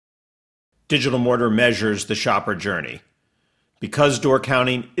Digital Mortar measures the shopper journey. Because door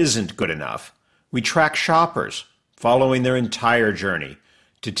counting isn't good enough, we track shoppers, following their entire journey,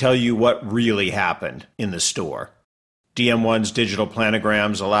 to tell you what really happened in the store. DM1's digital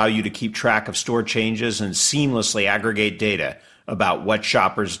planograms allow you to keep track of store changes and seamlessly aggregate data about what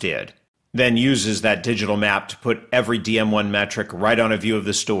shoppers did. Then uses that digital map to put every DM1 metric right on a view of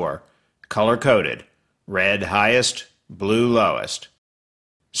the store, color-coded, red highest, blue lowest.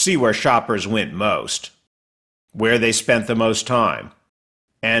 See where shoppers went most, where they spent the most time,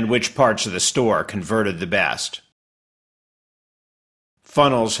 and which parts of the store converted the best.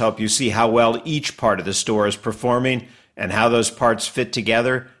 Funnels help you see how well each part of the store is performing and how those parts fit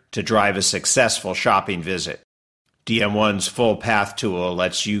together to drive a successful shopping visit. DM1's Full Path tool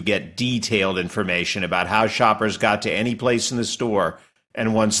lets you get detailed information about how shoppers got to any place in the store,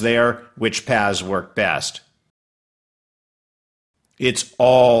 and once there, which paths work best. It's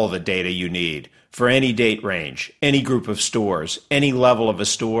all the data you need for any date range, any group of stores, any level of a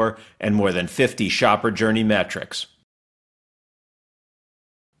store, and more than 50 shopper journey metrics.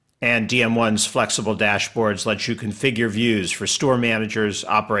 And DM1's flexible dashboards let you configure views for store managers,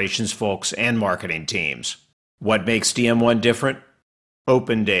 operations folks, and marketing teams. What makes DM1 different?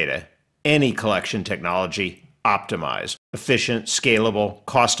 Open data, any collection technology, optimized, efficient, scalable,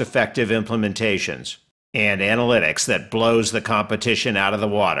 cost-effective implementations, and analytics that blows the competition out of the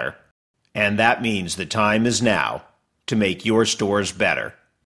water. And that means the time is now to make your stores better.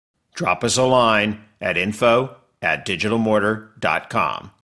 Drop us a line at info@digitalmortar.com.